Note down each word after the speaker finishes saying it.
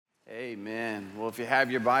Amen. Well, if you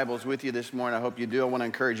have your Bibles with you this morning, I hope you do. I want to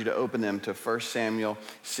encourage you to open them to 1 Samuel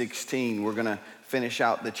 16. We're going to finish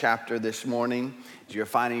out the chapter this morning. As you're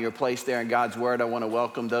finding your place there in God's Word, I want to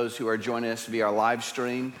welcome those who are joining us via our live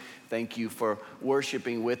stream. Thank you for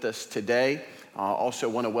worshiping with us today. I also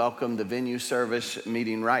want to welcome the venue service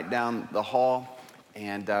meeting right down the hall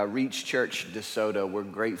and Reach Church DeSoto. We're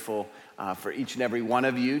grateful for each and every one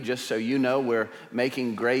of you. Just so you know, we're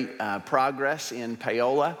making great progress in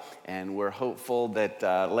Paola, and we're hopeful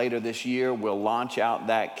that later this year we'll launch out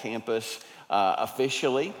that campus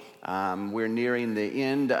officially. We're nearing the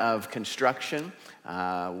end of construction.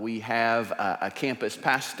 We have a campus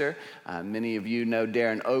pastor. Many of you know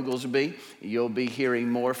Darren Oglesby. You'll be hearing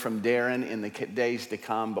more from Darren in the days to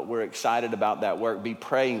come, but we're excited about that work. Be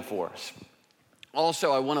praying for us.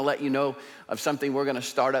 Also, I want to let you know of something we're going to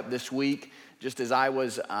start up this week. Just as I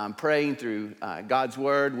was praying through God's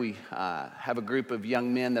Word, we have a group of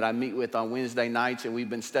young men that I meet with on Wednesday nights, and we've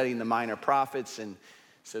been studying the minor prophets. And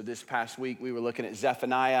so this past week, we were looking at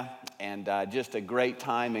Zephaniah, and just a great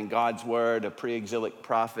time in God's Word, a pre-exilic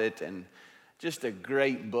prophet, and just a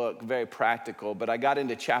great book, very practical. But I got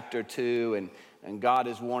into chapter 2, and God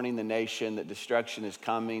is warning the nation that destruction is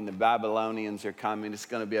coming. The Babylonians are coming. It's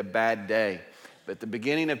going to be a bad day. But at the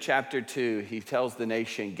beginning of chapter 2, he tells the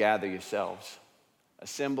nation, gather yourselves,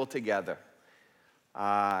 assemble together.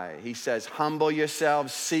 He says, humble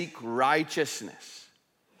yourselves, seek righteousness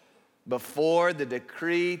before the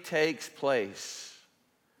decree takes place.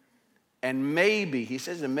 And maybe, he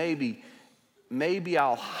says, and maybe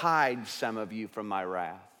I'll hide some of you from my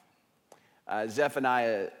wrath.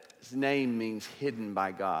 Zephaniah's name means hidden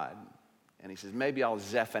by God. And he says, maybe I'll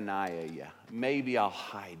Zephaniah you. Maybe I'll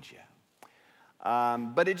hide you.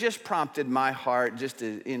 But it just prompted my heart just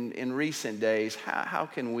in recent days, how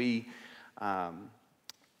can we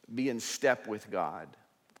be in step with God?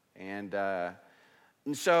 And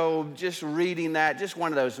so just reading that, just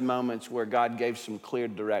one of those moments where God gave some clear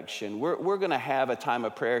direction. We're going to have a time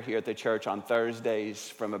of prayer here at the church on Thursdays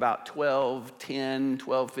from about 12:10,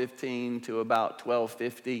 12:15 to about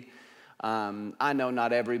 12:50. I know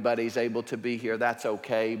not everybody's able to be here. That's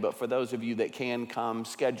okay. But for those of you that can come,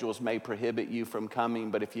 schedules may prohibit you from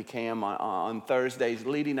coming. But if you can, on Thursdays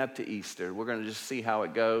leading up to Easter, we're going to just see how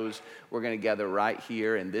it goes. We're going to gather right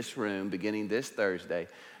here in this room beginning this Thursday.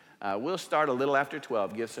 We'll start a little after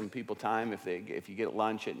 12. Give some people time if you get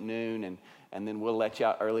lunch at noon, and then we'll let you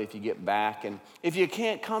out early if you get back. And if you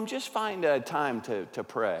can't come, just find a time to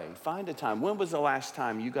pray. Find a time. When was the last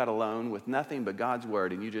time you got alone with nothing but God's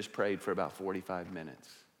Word and you just prayed for about 45 minutes?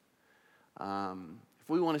 If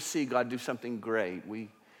we want to see God do something great,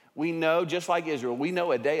 we know, just like Israel, we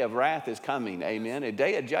know a day of wrath is coming. Amen. A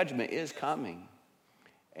day of judgment is coming.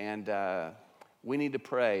 And we need to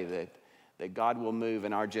pray that God will move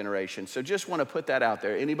in our generation. So just want to put that out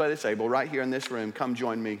there. Anybody that's able, right here in this room, come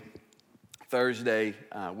join me Thursday.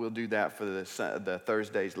 We'll do that for the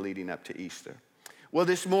Thursdays leading up to Easter. Well,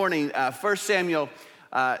 this morning, 1 Samuel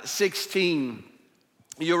 16,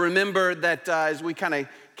 you'll remember that as we kind of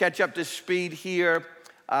catch up to speed here,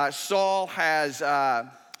 Saul has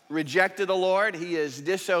rejected the Lord. He has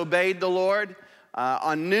disobeyed the Lord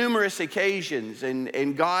on numerous occasions,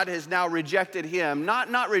 and God has now rejected him.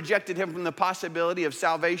 Not rejected him from the possibility of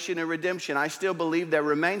salvation and redemption. I still believe there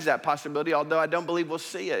remains that possibility, although I don't believe we'll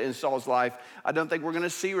see it in Saul's life. I don't think we're going to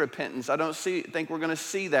see repentance. I don't think we're going to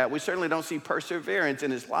see that. We certainly don't see perseverance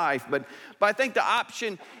in his life, but I think the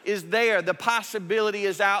option is there. The possibility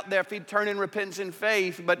is out there if he'd turn in repentance and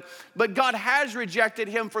faith, but God has rejected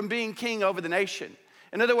him from being king over the nation.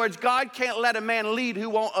 In other words, God can't let a man lead who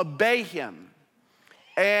won't obey him.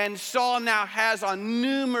 And Saul now has on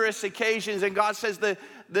numerous occasions, and God says the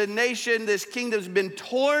nation, this kingdom's been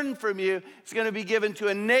torn from you. It's going to be given to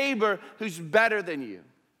a neighbor who's better than you.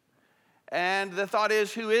 And the thought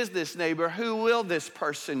is, who is this neighbor? Who will this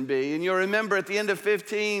person be? And you'll remember at the end of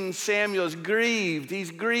 15, Samuel's grieved.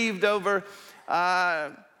 He's grieved over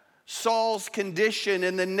Saul's condition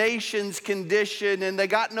and the nation's condition, and they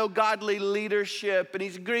got no godly leadership, and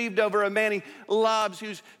he's grieved over a man he loves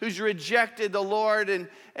who's rejected the Lord. And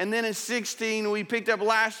then in 16, we picked up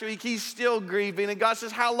last week, he's still grieving, and God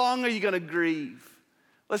says, how long are you going to grieve?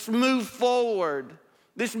 Let's move forward.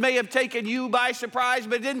 This may have taken you by surprise,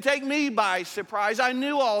 but it didn't take me by surprise. I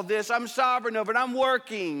knew all this. I'm sovereign over it. I'm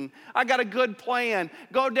working. I got a good plan.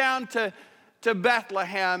 Go down to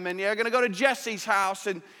Bethlehem, and you're going to go to Jesse's house,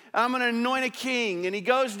 and I'm going to anoint a king. And he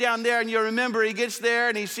goes down there, and you remember he gets there,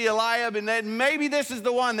 and he sees Eliab, and then maybe this is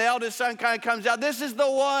the one. The eldest son kind of comes out. This is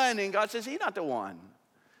the one. And God says, he's not the one.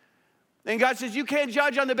 And God says, you can't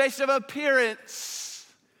judge on the basis of appearance.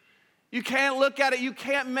 You can't look at it. You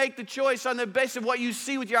can't make the choice on the basis of what you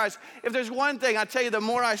see with your eyes. If there's one thing, I tell you, the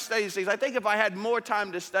more I study these things, I think if I had more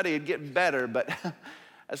time to study, it'd get better. But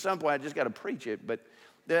at some point, I just got to preach it. But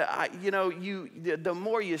the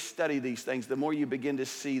more you study these things, the more you begin to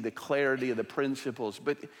see the clarity of the principles.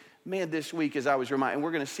 But man, this week, as I was reminded, and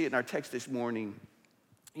we're going to see it in our text this morning,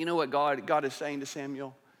 you know what God is saying to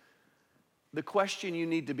Samuel? The question you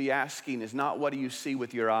need to be asking is not what do you see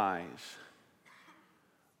with your eyes,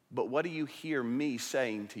 but what do you hear me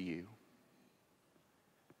saying to you?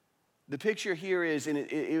 The picture here is, and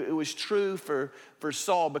it was true for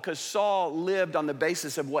Saul, because Saul lived on the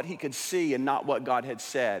basis of what he could see and not what God had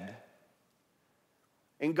said.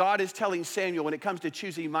 And God is telling Samuel, when it comes to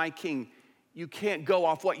choosing my king, you can't go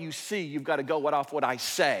off what you see, you've got to go off what I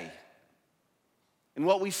say. And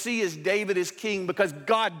what we see is David is king because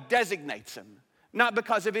God designates him. Not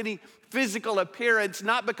because of any physical appearance,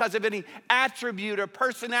 not because of any attribute or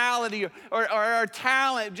personality or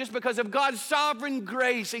talent, just because of God's sovereign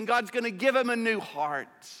grace, and God's going to give him a new heart.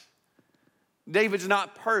 David's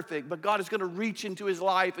not perfect, but God is going to reach into his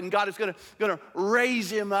life, and God is going to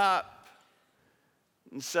raise him up.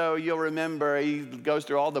 And so you'll remember he goes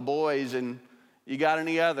through all the boys, and you got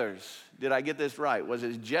any others? Did I get this right? Was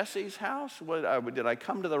it Jesse's house? Did I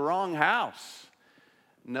come to the wrong house?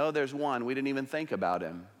 No, there's one. We didn't even think about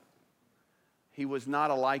him. He was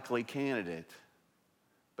not a likely candidate.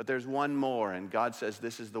 But there's one more, and God says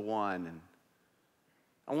this is the one. And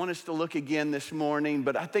I want us to look again this morning,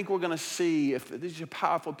 but I think we're going to see, if this is a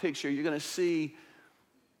powerful picture, you're going to see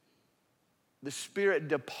the Spirit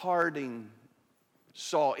departing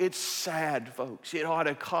Saul. It's sad, folks. It ought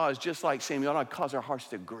to cause, just like Samuel, it ought to cause our hearts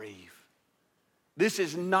to grieve. This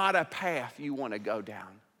is not a path you want to go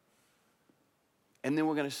down. And then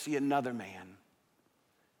we're going to see another man.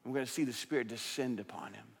 We're going to see the Spirit descend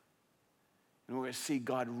upon him. And we're going to see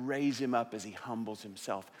God raise him up as he humbles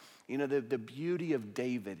himself. You know, the beauty of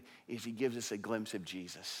David is he gives us a glimpse of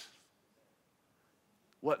Jesus.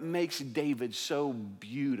 What makes David so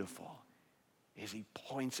beautiful is he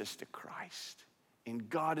points us to Christ. And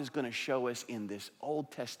God is going to show us in this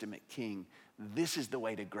Old Testament king, this is the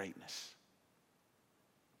way to greatness.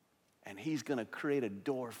 And he's going to create a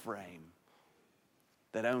door frame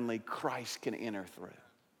that only Christ can enter through.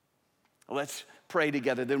 Let's pray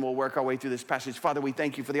together, then we'll work our way through this passage. Father, we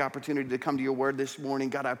thank you for the opportunity to come to your word this morning.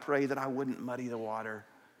 God, I pray that I wouldn't muddy the water.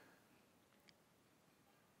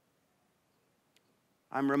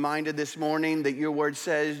 I'm reminded this morning that your word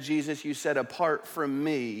says, Jesus, you said, apart from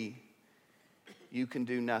me, you can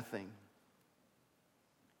do nothing.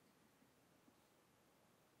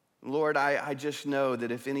 Lord, I just know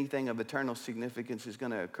that if anything of eternal significance is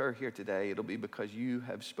going to occur here today, it'll be because you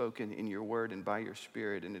have spoken in your word and by your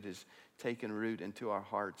Spirit, and it has taken root into our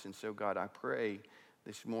hearts. And so, God, I pray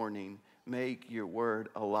this morning, make your word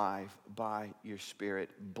alive by your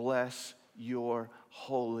Spirit. Bless your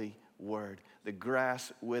holy word. The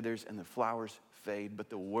grass withers and the flowers fade,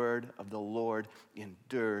 but the word of the Lord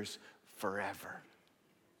endures forever.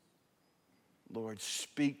 Lord,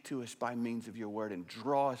 speak to us by means of your word and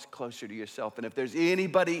draw us closer to yourself. And if there's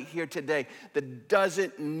anybody here today that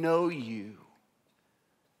doesn't know you,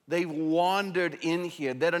 they've wandered in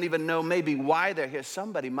here, they don't even know maybe why they're here.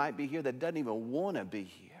 Somebody might be here that doesn't even want to be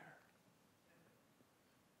here.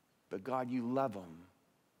 But God, you love them.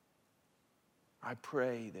 I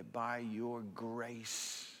pray that by your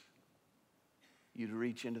grace, you'd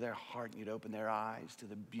reach into their heart and you'd open their eyes to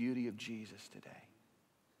the beauty of Jesus today.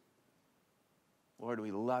 Lord,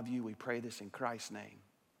 we love you. We pray this in Christ's name.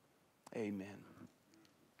 Amen.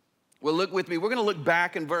 Well, look with me. We're going to look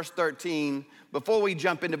back in verse 13. Before we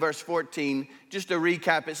jump into verse 14, just to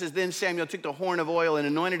recap, it says, then Samuel took the horn of oil and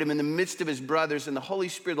anointed him in the midst of his brothers, and the Holy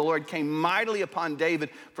Spirit of the Lord came mightily upon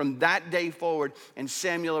David from that day forward, and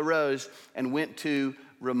Samuel arose and went to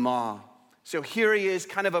Ramah. So here he is,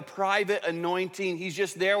 kind of a private anointing. He's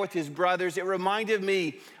just there with his brothers. It reminded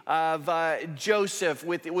me of Joseph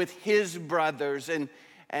with his brothers and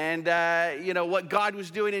what God was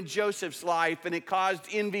doing in Joseph's life, and it caused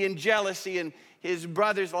envy and jealousy in his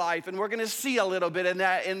brother's life. And we're going to see a little bit in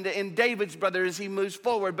that in David's brother as he moves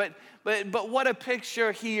forward. But what a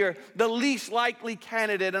picture here, the least likely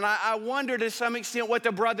candidate. And I wonder to some extent what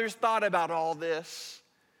the brothers thought about all this.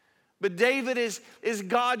 But David is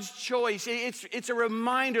God's choice. It's a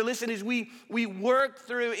reminder, listen, as we work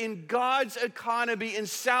through in God's economy, in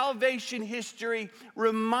salvation history,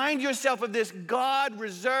 remind yourself of this. God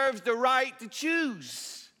reserves the right to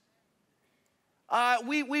choose.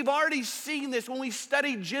 We've already seen this when we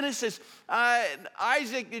studied Genesis,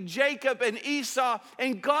 Isaac, Jacob, and Esau,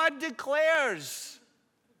 and God declares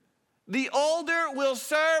The older will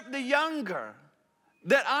serve the younger.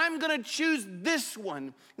 That I'm going to choose this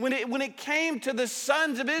one. When it came to the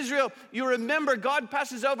sons of Israel, you remember God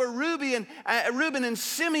passes over Reuben and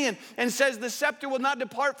Simeon and says the scepter will not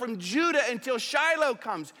depart from Judah until Shiloh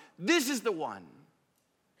comes. This is the one.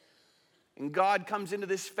 And God comes into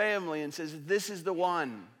this family and says, this is the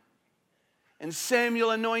one. And Samuel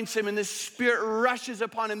anoints him and the Spirit rushes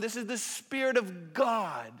upon him. This is the Spirit of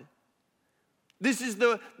God. This is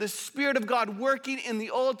the Spirit of God working in the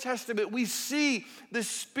Old Testament. We see the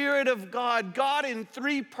Spirit of God, God in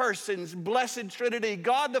three persons, blessed Trinity,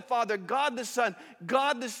 God the Father, God the Son,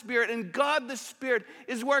 God the Spirit, and God the Spirit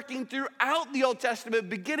is working throughout the Old Testament,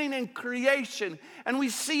 beginning in creation. And we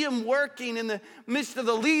see him working in the midst of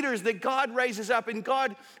the leaders that God raises up, and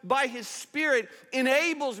God, by his Spirit,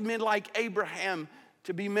 enables men like Abraham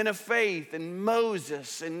to be men of faith, and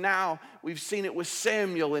Moses, and now we've seen it with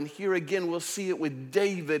Samuel, and here again we'll see it with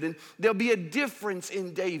David, and there'll be a difference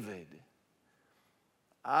in David.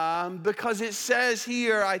 Because it says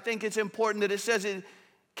here, I think it's important that it says it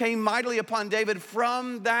came mightily upon David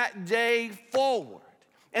from that day forward.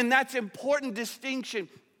 And that's important distinction,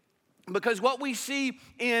 because what we see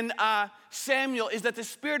in Samuel is that the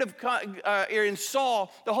Spirit of God, in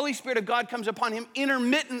Saul, the Holy Spirit of God comes upon him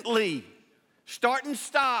intermittently. Start and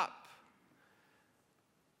stop.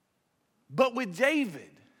 But with David,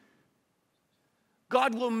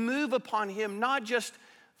 God will move upon him not just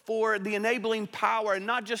for the enabling power and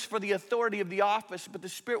not just for the authority of the office, but the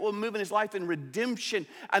Spirit will move in his life in redemption,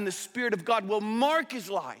 and the Spirit of God will mark his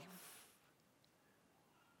life.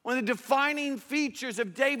 One of the defining features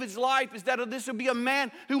of David's life is that this will be a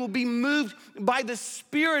man who will be moved by the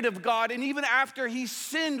Spirit of God. And even after he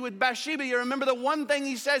sinned with Bathsheba, you remember the one thing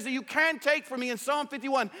he says that you can't take from me in Psalm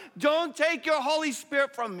 51, don't take your Holy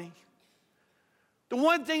Spirit from me. The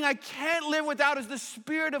one thing I can't live without is the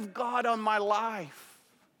Spirit of God on my life.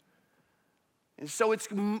 And so it's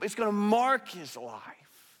going to mark his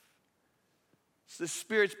life. It's the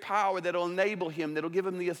Spirit's power that will enable him, that will give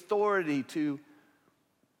him the authority to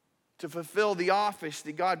fulfill the office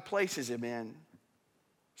that God places him in.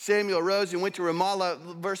 Samuel arose and went to Ramah,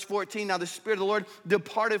 verse 14. Now the Spirit of the Lord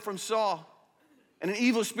departed from Saul, and an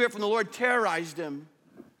evil spirit from the Lord terrorized him.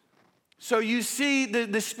 So you see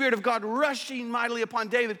the Spirit of God rushing mightily upon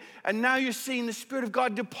David, and now you're seeing the Spirit of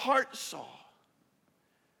God depart Saul.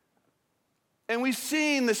 And we've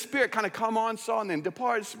seen the Spirit kind of come on Saul and then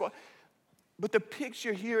depart Saul. But the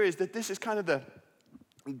picture here is that this is kind of the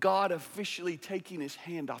God officially taking his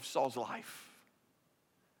hand off Saul's life.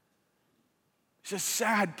 It's a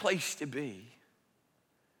sad place to be.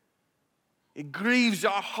 It grieves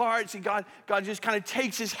our hearts, and God just kind of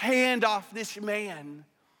takes his hand off this man.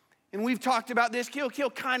 And we've talked about this. He'll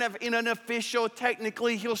kind of, in an official,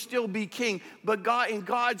 technically, he'll still be king. But God, in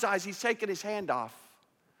God's eyes, he's taken his hand off.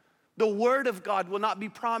 The word of God will not be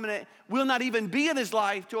prominent, will not even be in his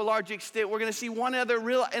life to a large extent. We're going to see one other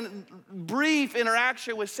real and brief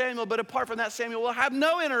interaction with Samuel, but apart from that, Samuel will have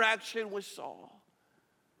no interaction with Saul.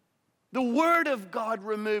 The word of God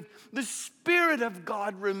removed, the Spirit of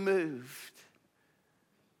God removed.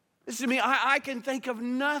 Listen to me, I can think of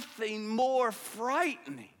nothing more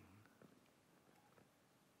frightening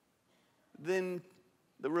than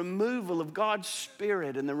the removal of God's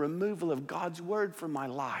Spirit and the removal of God's word from my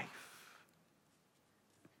life.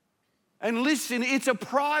 And listen, it's a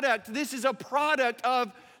product. This is a product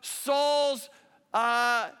of Saul's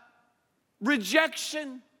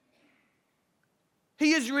rejection.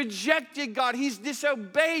 He has rejected God. He's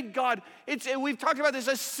disobeyed God. We've talked about this,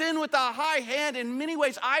 a sin with a high hand. In many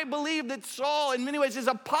ways, I believe that Saul, in many ways, is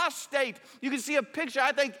apostate. You can see a picture.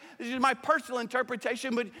 I think this is my personal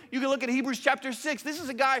interpretation, but you can look at Hebrews chapter 6. This is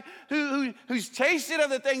a guy who's tasted of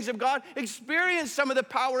the things of God, experienced some of the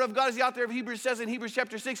power of God, as the author of Hebrews says in Hebrews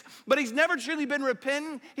chapter 6, but he's never truly been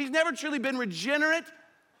repentant. He's never truly been regenerate.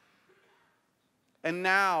 And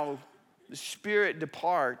now the Spirit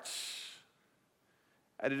departs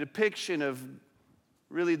at a depiction of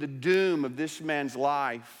really the doom of this man's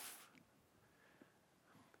life.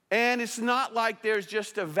 And it's not like there's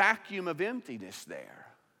just a vacuum of emptiness there.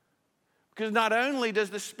 Because not only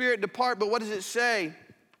does the Spirit depart, but what does it say? It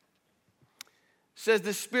says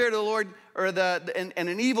the Spirit of the Lord, and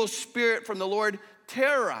an evil spirit from the Lord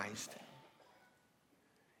terrorized him.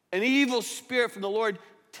 An evil spirit from the Lord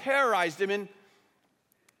terrorized him. And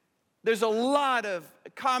there's a lot of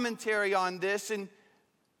commentary on this, and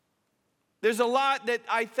there's a lot that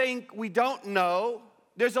I think we don't know.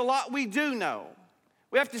 There's a lot we do know.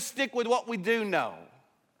 We have to stick with what we do know.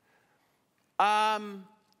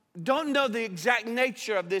 Don't know the exact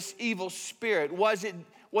nature of this evil spirit. Was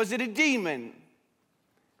it a demon?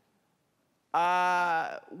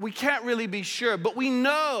 we can't really be sure, but we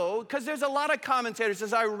know, because there's a lot of commentators,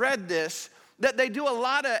 as I read this, that they do a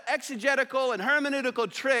lot of exegetical and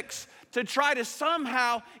hermeneutical tricks to try to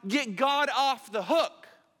somehow get God off the hook,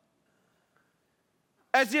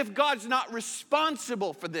 as if God's not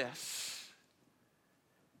responsible for this.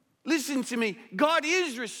 Listen to me, God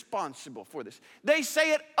is responsible for this. They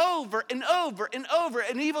say it over and over and over,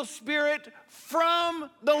 an evil spirit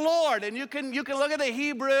from the Lord. And you can look at the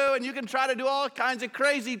Hebrew and you can try to do all kinds of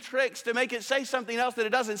crazy tricks to make it say something else that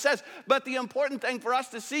it doesn't say. But the important thing for us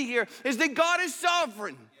to see here is that God is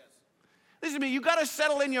sovereign. Yes. Listen to me, you got to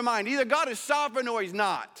settle in your mind. Either God is sovereign or he's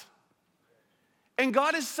not. And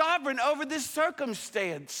God is sovereign over this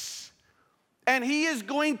circumstance. And he is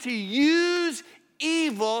going to use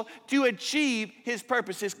evil to achieve his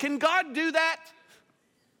purposes. Can God do that?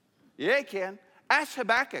 Yeah, he can. Ask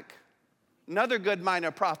Habakkuk, another good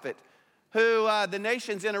minor prophet, who the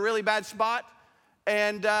nation's in a really bad spot.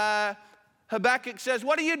 And Habakkuk says,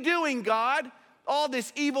 what are you doing, God? All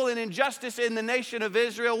this evil and injustice in the nation of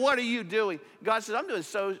Israel, what are you doing? God says, I'm doing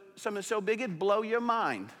something so big it'd blow your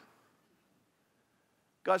mind.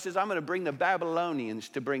 God says, I'm going to bring the Babylonians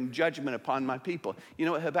to bring judgment upon my people. You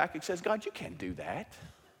know what Habakkuk says? God, you can't do that.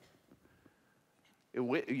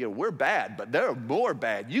 We're bad, but they're more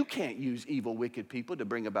bad. You can't use evil, wicked people to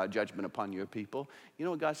bring about judgment upon your people. You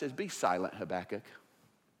know what God says? Be silent, Habakkuk.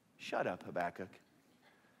 Shut up, Habakkuk.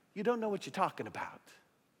 You don't know what you're talking about.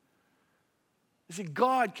 You see,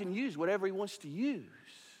 God can use whatever he wants to use.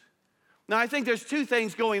 Now, I think there's two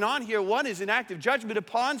things going on here. One is an act of judgment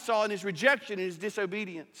upon Saul and his rejection and his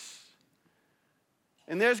disobedience.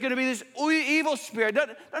 And there's going to be this evil spirit. Don't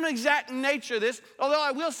know the exact nature of this, although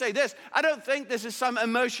I will say this. I don't think this is some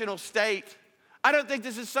emotional state. I don't think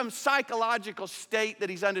this is some psychological state that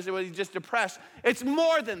he's under, where he's just depressed. It's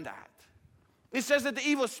more than that. It says that the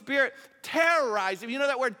evil spirit terrorized him. You know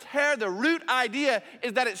that word terror? The root idea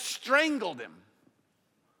is that it strangled him.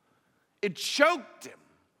 It choked him.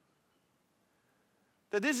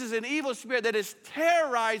 That this is an evil spirit that is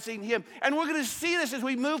terrorizing him. And we're going to see this as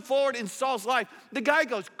we move forward in Saul's life. The guy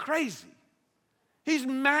goes crazy. He's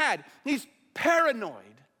mad. He's paranoid.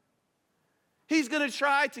 He's going to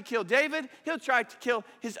try to kill David. He'll try to kill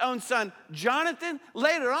his own son, Jonathan.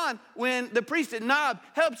 Later on, when the priest at Nob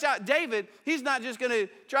helps out David, he's not just going to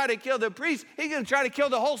try to kill the priest. He's going to try to kill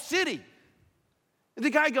the whole city. The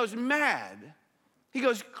guy goes mad. He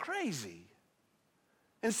goes crazy.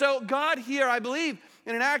 And so God here, I believe,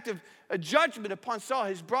 in an act of a judgment upon Saul,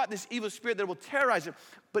 has brought this evil spirit that will terrorize him.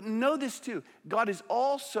 But know this too, God is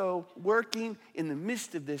also working in the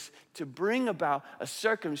midst of this to bring about a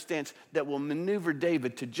circumstance that will maneuver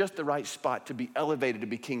David to just the right spot to be elevated to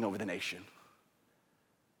be king over the nation.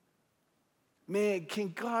 Man, can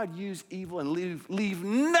God use evil and leave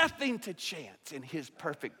nothing to chance in his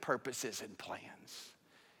perfect purposes and plans?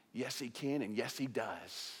 Yes, he can, and yes, he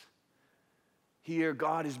does. Here,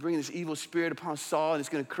 God is bringing this evil spirit upon Saul, and it's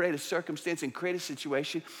going to create a circumstance and create a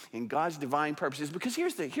situation in God's divine purposes. Because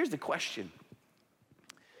here's the question.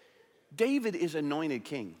 David is anointed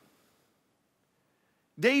king.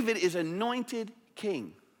 David is anointed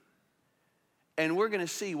king. And we're going to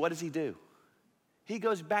see, what does he do? He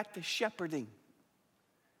goes back to shepherding.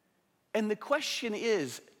 And the question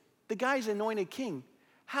is, the guy's anointed king.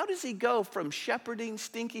 How does he go from shepherding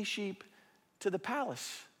stinky sheep to the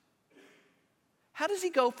palace? How does he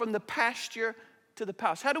go from the pasture to the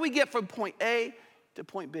palace? How do we get from point A to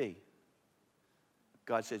point B?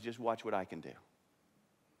 God says, just watch what I can do.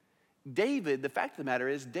 David, the fact of the matter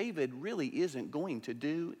is, David really isn't going to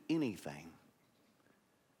do anything.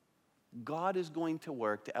 God is going to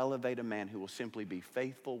work to elevate a man who will simply be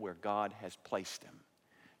faithful where God has placed him.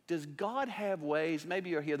 Does God have ways? Maybe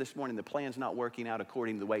you're here this morning, the plan's not working out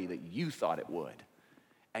according to the way that you thought it would.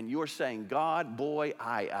 And you're saying, God, boy,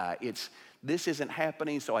 this isn't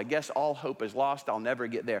happening, so I guess all hope is lost. I'll never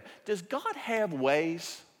get there. Does God have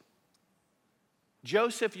ways?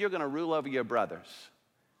 Joseph, you're going to rule over your brothers.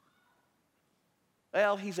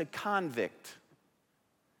 Well, he's a convict.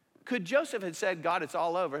 Could Joseph have said, God, it's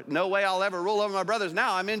all over. No way I'll ever rule over my brothers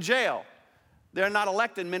now. I'm in jail. They're not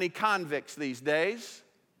electing many convicts these days.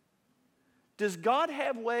 Does God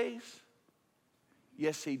have ways?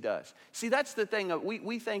 Yes, he does. See, that's the thing.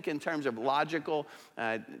 We think in terms of logical,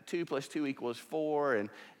 2 + 2 = 4,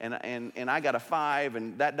 and I got a 5,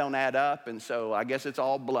 and that don't add up, and so I guess it's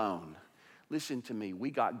all blown. Listen to me. We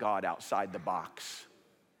got God outside the box.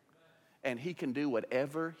 And he can do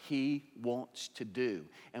whatever he wants to do.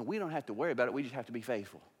 And we don't have to worry about it. We just have to be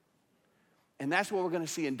faithful. And that's what we're going to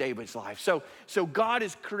see in David's life. So God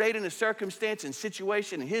is creating a circumstance and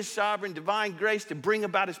situation in his sovereign divine grace to bring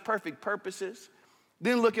about his perfect purposes.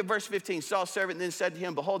 Then look at verse 15. Saul's servant then said to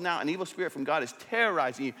him, behold, now an evil spirit from God is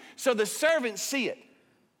terrorizing you. So the servants see it.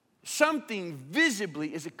 Something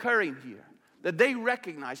visibly is occurring here that they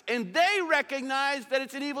recognize. And they recognize that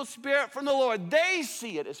it's an evil spirit from the Lord. They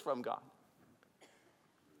see it as from God.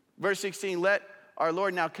 Verse 16, let our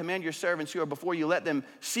Lord now command your servants who are before you, let them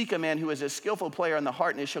seek a man who is a skillful player on the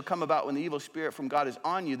harp, and it shall come about when the evil spirit from God is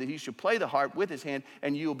on you, that he should play the harp with his hand,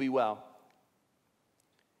 and you will be well.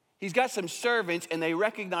 He's got some servants, and they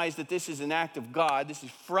recognize that this is an act of God. This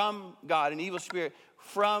is from God, an evil spirit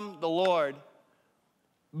from the Lord.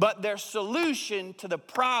 But their solution to the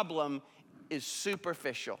problem is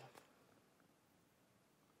superficial.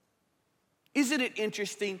 Isn't it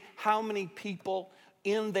interesting how many people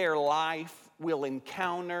in their life will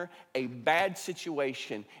encounter a bad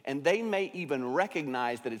situation, and they may even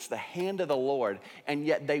recognize that it's the hand of the Lord, and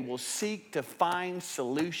yet they will seek to find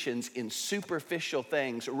solutions in superficial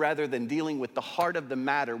things rather than dealing with the heart of the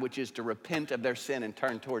matter, which is to repent of their sin and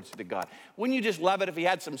turn towards the God. Wouldn't you just love it if he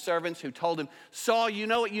had some servants who told him, Saul, you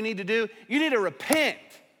know what you need to do? You need to repent.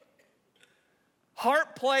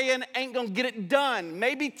 Harp playing ain't gonna get it done,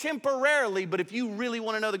 maybe temporarily, but if you really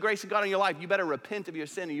want to know the grace of God in your life, you better repent of your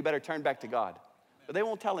sin and you better turn back to God. But they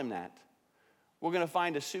won't tell him that. We're gonna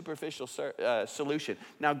find a superficial solution.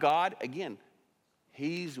 Now God, again,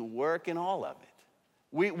 he's working all of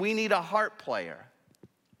it. We need a harp player.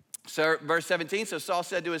 So, verse 17, so Saul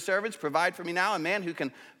said to his servants, provide for me now a man who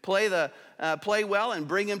can play well and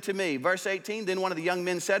bring him to me. Verse 18, then one of the young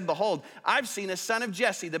men said, behold, I've seen a son of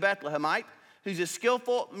Jesse the Bethlehemite, who's a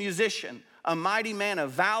skillful musician, a mighty man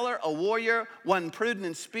of valor, a warrior, one prudent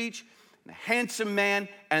in speech, and a handsome man,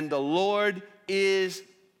 and the Lord is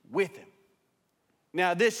with him.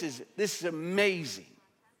 Now this is amazing.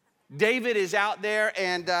 David is out there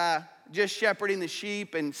and just shepherding the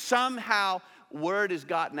sheep, and somehow word has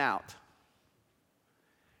gotten out.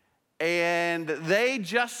 And they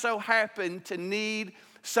just so happen to need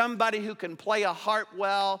somebody who can play a harp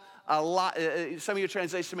well. Some of your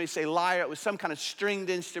translations may say lyre. It was some kind of stringed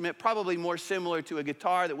instrument, probably more similar to a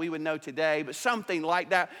guitar that we would know today, but something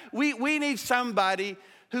like that. We need somebody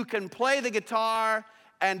who can play the guitar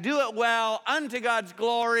and do it well unto God's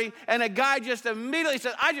glory. And a guy just immediately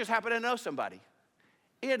says, I just happen to know somebody.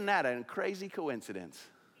 Isn't that a crazy coincidence?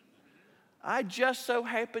 I just so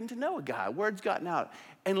happen to know a guy. Word's gotten out.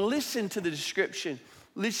 And listen to the description.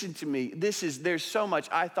 Listen to me. There's so much.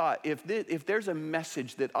 I thought if there's a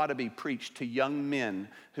message that ought to be preached to young men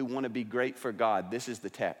who want to be great for God, this is the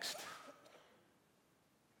text.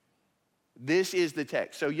 This is the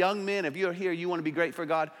text. So young men, if you're here, you want to be great for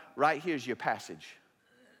God, right here's your passage.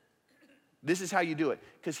 This is how you do it.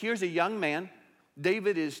 Because here's a young man.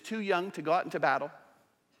 David is too young to go out into battle.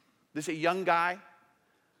 This is a young guy.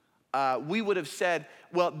 We would have said,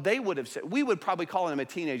 we would probably call him a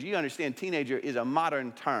teenager. You understand, teenager is a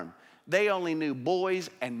modern term. They only knew boys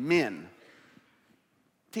and men.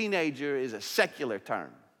 Teenager is a secular term.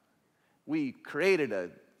 We created a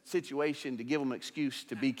situation to give them an excuse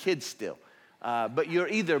to be kids still. But you're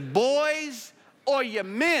either boys or you're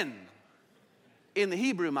men in the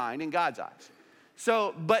Hebrew mind, in God's eyes.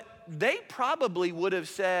 So, but they probably would have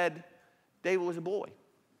said David was a boy,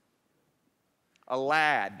 a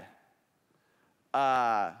lad.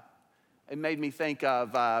 It made me think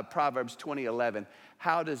of Proverbs 20:11.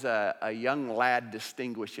 How does a young lad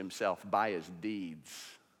distinguish himself? By his deeds.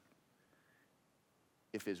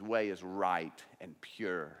 If his way is right and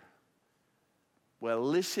pure. Well,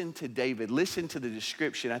 listen to David. Listen to the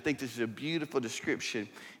description. I think this is a beautiful description.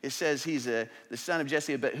 It says he's the son of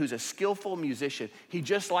Jesse, but who's a skillful musician. He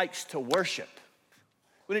just likes to worship.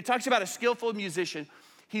 When it talks about a skillful musician,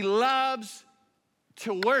 he loves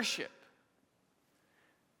to worship.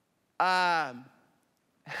 I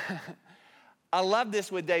love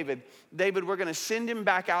this with David. David, we're going to send him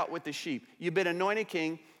back out with the sheep. You've been anointed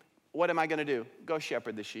king. What am I going to do? Go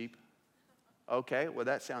shepherd the sheep. Okay, well,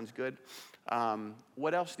 that sounds good.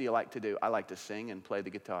 What else do you like to do? I like to sing and play the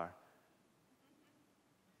guitar.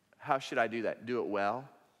 How should I do that? Do it well.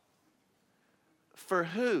 For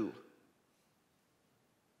who?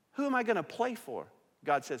 Who am I going to play for?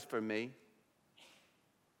 God says, for me.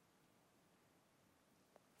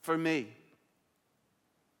 For me.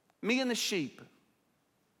 Me and the sheep.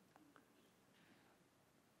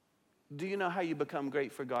 Do you know how you become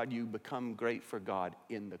great for God? You become great for God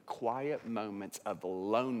in the quiet moments of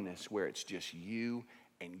aloneness where it's just you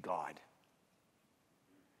and God.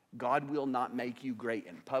 God will not make you great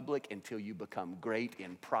in public until you become great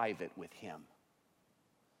in private with Him.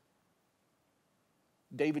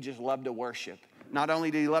 David just loved to worship. Not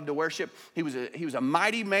only did he love to worship, he was a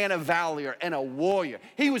mighty man of valor and a warrior.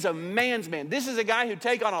 He was a man's man. This is a guy who'd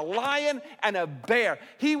take on a lion and a bear.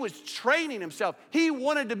 He was training himself. He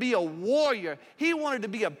wanted to be a warrior. He wanted to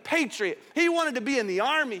be a patriot. He wanted to be in the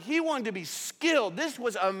army. He wanted to be skilled. This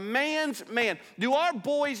was a man's man. Do our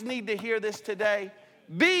boys need to hear this today?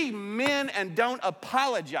 Be men and don't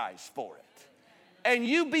apologize for it. And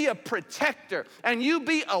you be a protector and you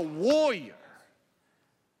be a warrior.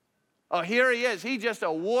 Oh, here he is. He's just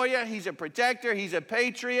a warrior. He's a protector. He's a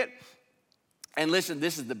patriot. And listen,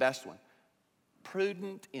 this is the best one.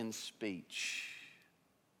 Prudent in speech.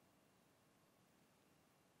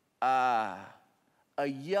 A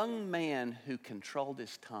young man who controlled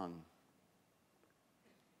his tongue.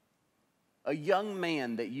 A young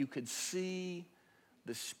man that you could see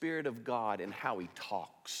the Spirit of God in how he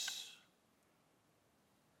talks.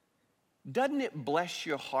 Doesn't it bless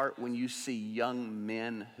your heart when you see young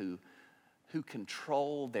men who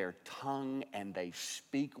control their tongue and they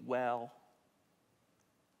speak well?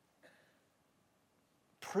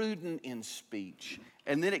 Prudent in speech.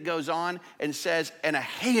 And then it goes on and says, and a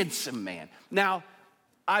handsome man. Now,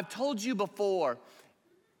 I've told you before,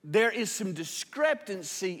 there is some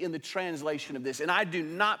discrepancy in the translation of this, and I do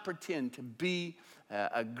not pretend to be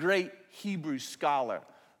a great Hebrew scholar,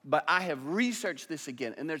 but I have researched this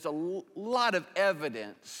again, and there's a lot of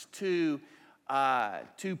evidence to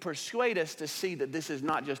persuade us to see that this is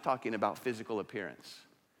not just talking about physical appearance.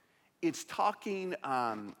 It's talking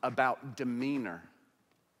about demeanor,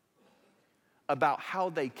 about how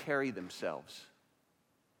they carry themselves.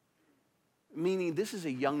 Meaning this is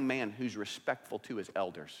a young man who's respectful to his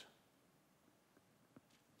elders.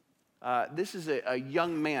 This is a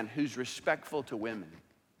young man who's respectful to women.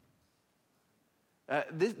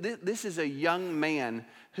 This is a young man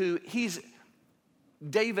who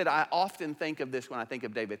David, I often think of this when I think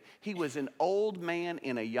of David. He was an old man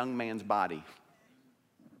in a young man's body.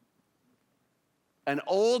 An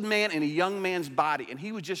old man in a young man's body, and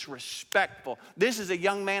he was just respectful. This is a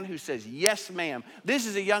young man who says, yes, ma'am. This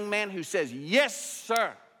is a young man who says, yes,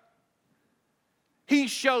 sir. He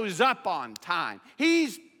shows up on time.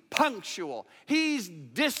 He's punctual. He's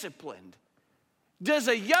disciplined. Does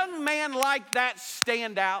a young man like that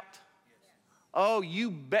stand out? Oh,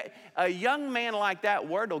 you bet. A young man like that,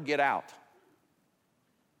 word will get out.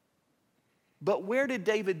 But where did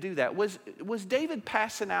David do that? Was David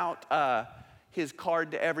passing out his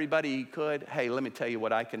card to everybody he could? Hey, let me tell you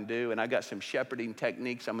what I can do. And I got some shepherding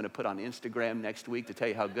techniques I'm going to put on Instagram next week to tell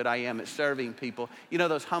you how good I am at serving people. You know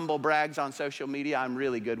those humble brags on social media? I'm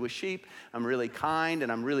really good with sheep. I'm really kind and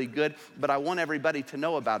I'm really good. But I want everybody to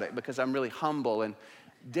know about it because I'm really humble. And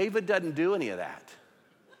David doesn't do any of that.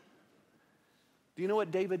 Do you know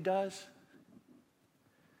what David does?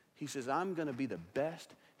 He says, I'm going to be the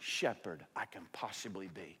best shepherd I can possibly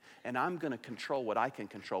be. And I'm going to control what I can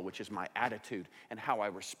control, which is my attitude and how I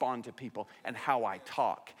respond to people and how I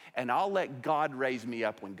talk. And I'll let God raise me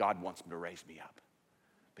up when God wants him to raise me up.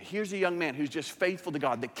 But here's a young man who's just faithful to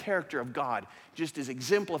God. The character of God just is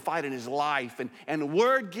exemplified in his life, and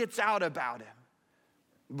word gets out about him.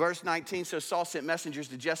 Verse 19, so Saul sent messengers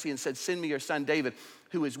to Jesse and said, send me your son David,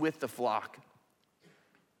 who is with the flock.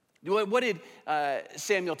 What did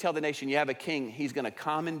Samuel tell the nation? You have a king. He's going to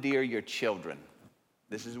commandeer your children.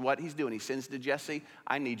 This is what he's doing. He sends to Jesse,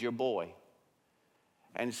 I need your boy.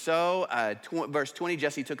 And so, verse 20,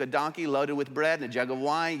 Jesse took a donkey loaded with bread and a jug of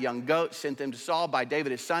wine, young goat, sent them to Saul by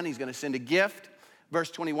David his son. He's going to send a gift.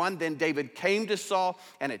 Verse 21, then David came to Saul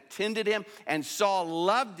and attended him, and Saul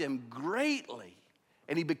loved him greatly,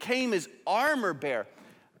 and he became his armor bearer.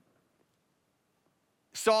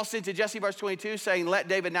 Saul said to Jesse, verse 22, saying, let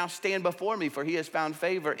David now stand before me, for he has found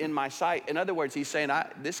favor in my sight. In other words, he's saying,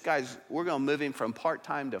 we're going to move him from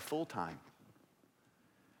part-time to full-time.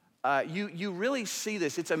 You really see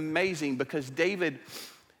this. It's amazing because David,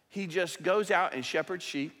 he just goes out and shepherds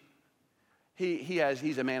sheep.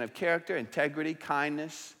 He's a man of character, integrity,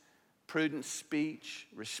 kindness, prudent speech,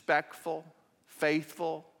 respectful,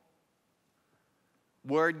 faithful.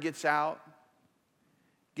 Word gets out,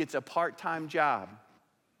 gets a part-time job.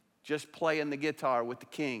 Just playing the guitar with the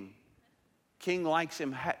king. King likes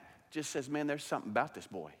him, just says, man, there's something about this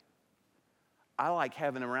boy. I like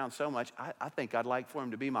having him around so much, I think I'd like for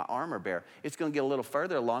him to be my armor bearer. It's going to get a little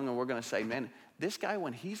further along, and we're going to say, man, this guy,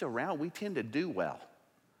 when he's around, we tend to do well.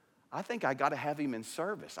 I think I got to have him in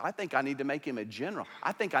service. I think I need to make him a general.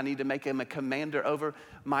 I think I need to make him a commander over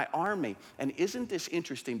my army. And isn't this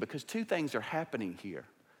interesting? Because two things are happening here.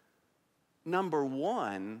 Number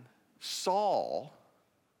one, Saul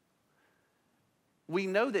We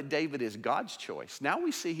know that David is God's choice. Now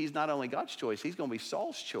we see he's not only God's choice, he's going to be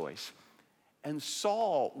Saul's choice. And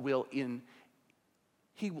Saul will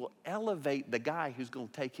elevate the guy who's going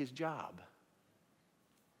to take his job.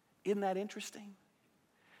 Isn't that interesting?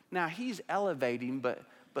 Now he's elevating, but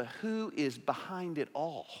who is behind it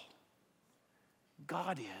all?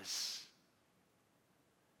 God is.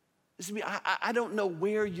 Listen to me, I don't know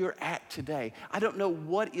where you're at today. I don't know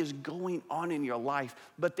what is going on in your life,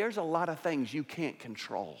 but there's a lot of things you can't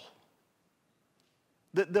control.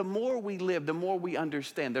 The more we live, the more we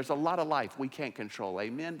understand there's a lot of life we can't control,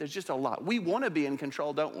 amen? There's just a lot. We want to be in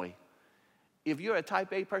control, don't we? If you're a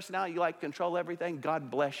type A personality, you like to control everything, God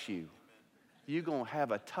bless you. You're going to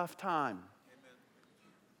have a tough time.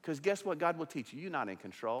 Because guess what God will teach you? You're not in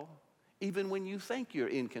control. Even when you think you're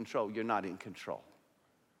in control, you're not in control.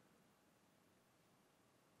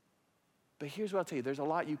 But here's what I'll tell you. There's a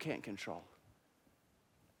lot you can't control.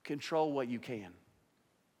 Control what you can.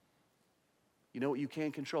 You know what you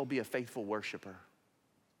can control? Be a faithful worshiper.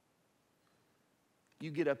 You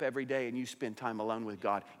get up every day and you spend time alone with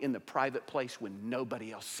God in the private place when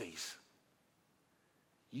nobody else sees.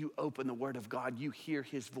 You open the Word of God, you hear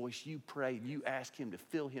His voice, you pray, you ask Him to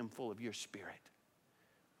fill Him full of your spirit.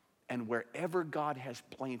 And wherever God has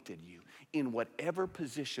planted you, in whatever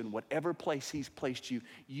position, whatever place He's placed you,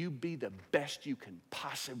 you be the best you can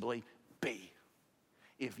possibly be.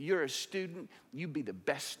 If you're a student, you be the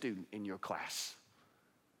best student in your class.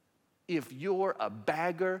 If you're a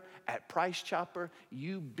bagger at Price Chopper,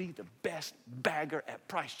 you be the best bagger at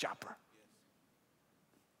Price Chopper.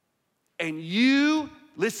 And you,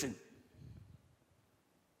 listen,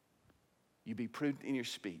 you be prudent in your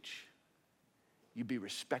speech. You be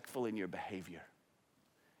respectful in your behavior.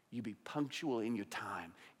 You be punctual in your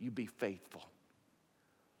time. You be faithful.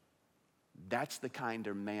 That's the kind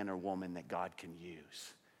of man or woman that God can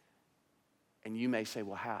use. And you may say,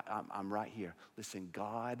 well, how? I'm right here. Listen,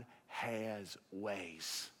 God has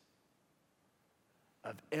ways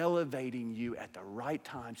of elevating you at the right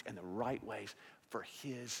times and the right ways for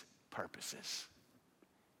His purposes.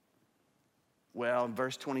 Well, in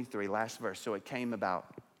verse 23, last verse, so it came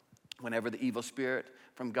about whenever the evil spirit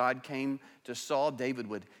from God came to Saul, David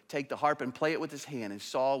would take the harp and play it with his hand, and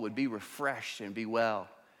Saul would be refreshed and be well.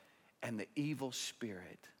 And the evil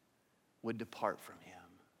spirit would depart from him.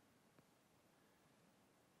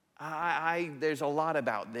 There's a lot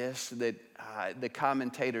about this that the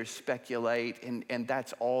commentators speculate, and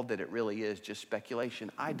that's all that it really is, just speculation.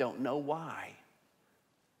 I don't know why.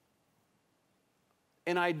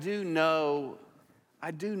 And I do know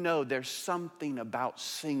there's something about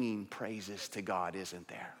singing praises to God, isn't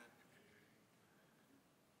there?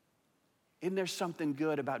 Isn't there something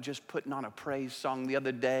good about just putting on a praise song? The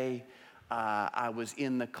other day, I was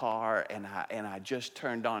in the car and I just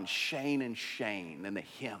turned on Shane and Shane and the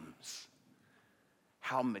hymns.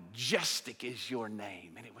 How majestic is your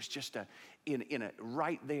name. And it was just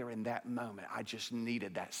right there in that moment, I just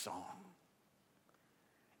needed that song.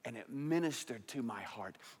 And it ministered to my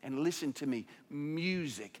heart. And listen to me,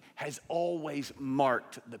 music has always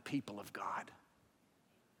marked the people of God.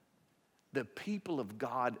 The people of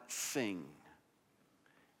God sing.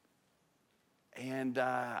 And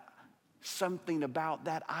something about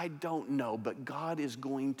that, I don't know, but God is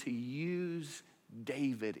going to use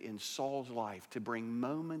David in Saul's life to bring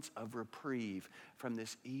moments of reprieve from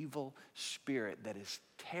this evil spirit that is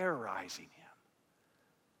terrorizing him.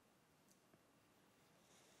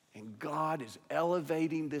 And God is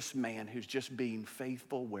elevating this man who's just being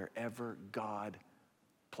faithful wherever God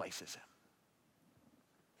places him.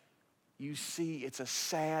 You see, it's a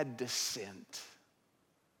sad descent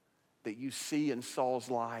that you see in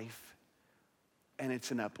Saul's life, and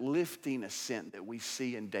it's an uplifting ascent that we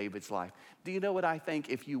see in David's life. Do you know what I think?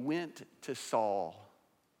 If you went to Saul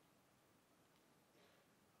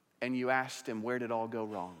and you asked him, where did all go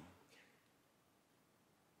wrong?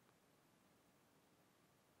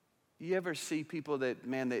 You ever see people that,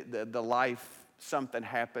 man, the life, something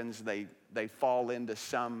happens, they fall into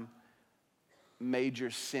some major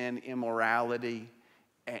sin, immorality,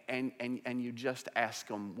 and you just ask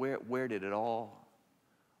them, where did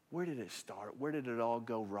it start? Where did it all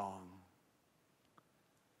go wrong?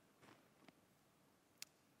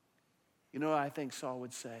 You know what I think Saul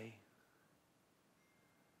would say?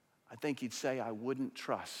 I think he'd say, I wouldn't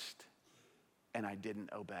trust and I didn't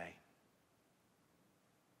obey.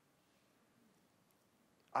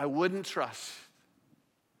 I wouldn't trust,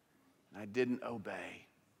 and I didn't obey.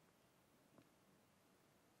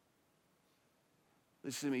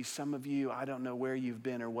 Listen to me, some of you, I don't know where you've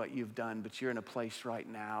been or what you've done, but you're in a place right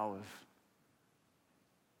now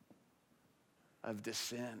of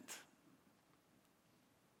descent.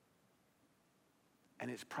 And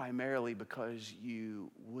it's primarily because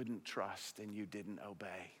you wouldn't trust and you didn't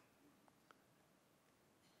obey.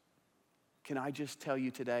 Can I just tell you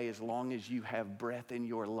today, as long as you have breath in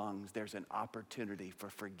your lungs, there's an opportunity for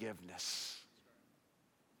forgiveness.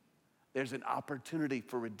 There's an opportunity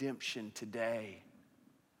for redemption today.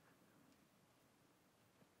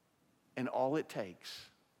 And all it takes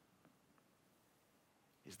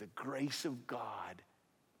is the grace of God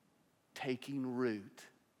taking root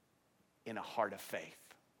in a heart of faith.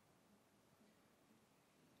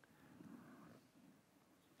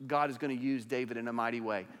 God is going to use David in a mighty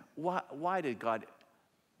way. Why did God,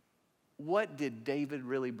 what did David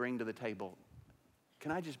really bring to the table?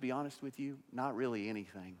 Can I just be honest with you? Not really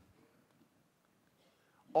anything.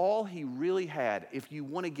 All he really had, if you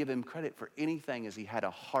want to give him credit for anything, is he had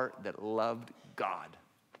a heart that loved God.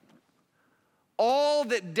 All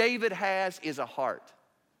that David has is a heart.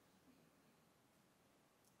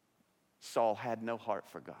 Saul had no heart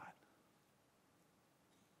for God.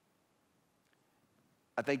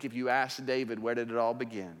 I think if you ask David, where did it all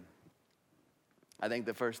begin? I think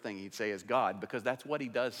the first thing he'd say is God, because that's what he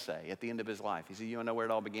does say at the end of his life. He said, you don't know where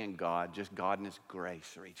it all began? God, just God in his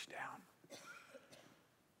grace reached down.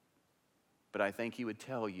 But I think he would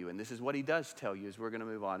tell you, and this is what he does tell you as we're going to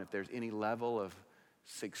move on, if there's any level of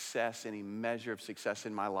success, any measure of success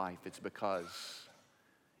in my life, it's because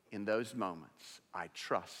in those moments I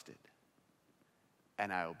trusted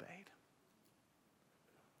and I obeyed.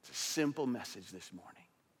 It's a simple message this morning.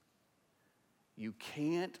 You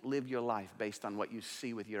can't live your life based on what you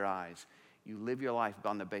see with your eyes. You live your life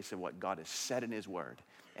on the basis of what God has said in his word.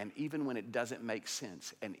 And even when it doesn't make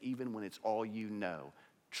sense, and even when it's all you know,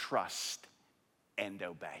 trust and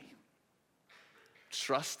obey.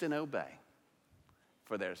 Trust and obey.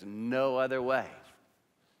 For there's no other way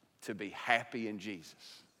to be happy in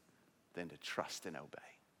Jesus than to trust and obey.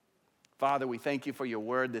 Father, we thank you for your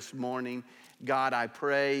word this morning. God, I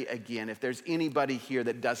pray again, if there's anybody here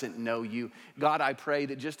that doesn't know you, God, I pray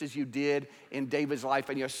that just as you did in David's life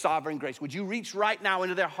and your sovereign grace, would you reach right now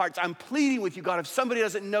into their hearts? I'm pleading with you, God, if somebody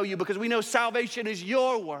doesn't know you, because we know salvation is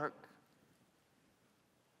your work.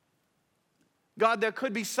 God, there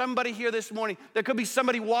could be somebody here this morning. There could be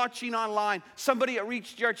somebody watching online, somebody at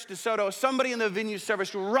Reach Church DeSoto, somebody in the venue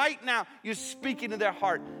service. Right now, you're speaking to their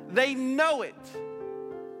heart. They know it.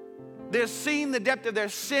 They're seeing the depth of their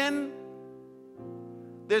sin.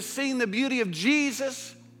 They're seeing the beauty of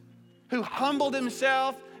Jesus, who humbled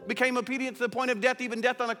himself, became obedient to the point of death, even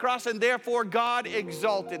death on the cross, and therefore God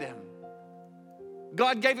exalted him.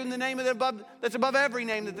 God gave him the name that's above every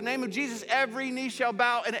name, that the name of Jesus, every knee shall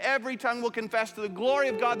bow and every tongue will confess to the glory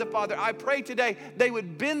of God the Father. I pray today they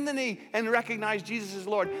would bend the knee and recognize Jesus as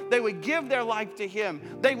Lord. They would give their life to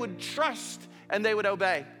him. They would trust and they would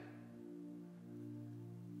obey.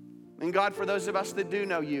 And God, for those of us that do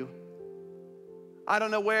know you, I don't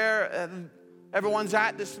know where everyone's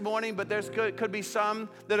at this morning, but there could be some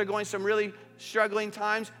that are going some really struggling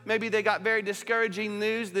times. Maybe they got very discouraging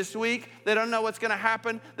news this week. They don't know what's going to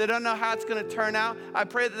happen. They don't know how it's going to turn out. I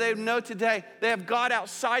pray that they know today they have God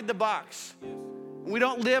outside the box. We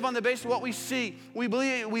don't live on the basis of what we see. We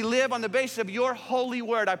live on the basis of your holy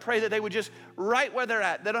word. I pray that they would just, right where they're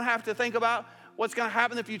at, they don't have to think about what's going to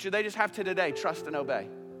happen in the future. They just have to today trust and obey.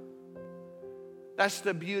 That's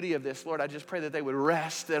the beauty of this, Lord. I just pray that they would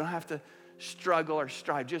rest. They don't have to struggle or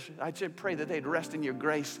strive. I just pray that they'd rest in your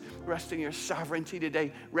grace, rest in your sovereignty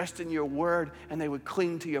today, rest in your word, and they would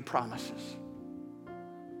cling to your promises.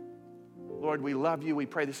 Lord, we love you. We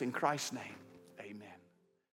pray this in Christ's name.